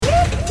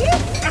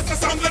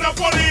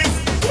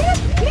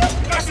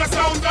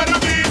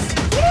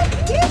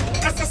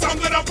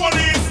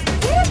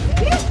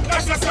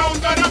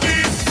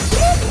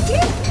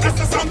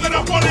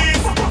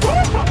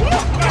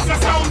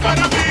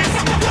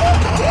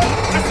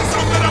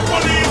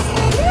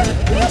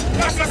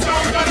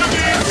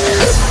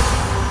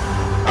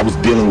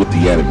dealing with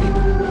the enemy.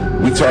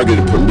 We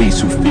targeted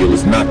police who feel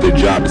it's not their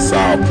job to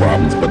solve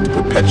problems but to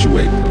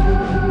perpetuate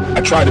them.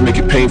 I tried to make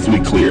it painfully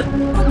clear.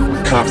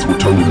 Cops were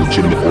totally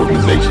legitimate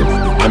organization.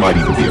 I might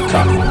even be a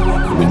cop.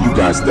 But when you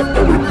guys stepped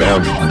over the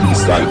boundaries and you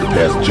decided to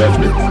pass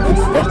judgment, then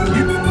fuck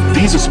you.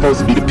 These are supposed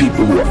to be the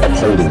people who are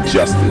upholding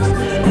justice.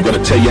 I'm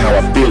gonna tell you how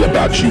I feel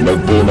about you. No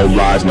bull, no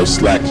lies, no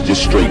slacks,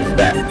 just straight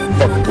back.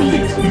 Fuck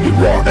police. You get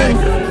raw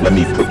anger. Let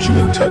me put you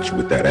in touch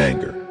with that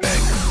anger.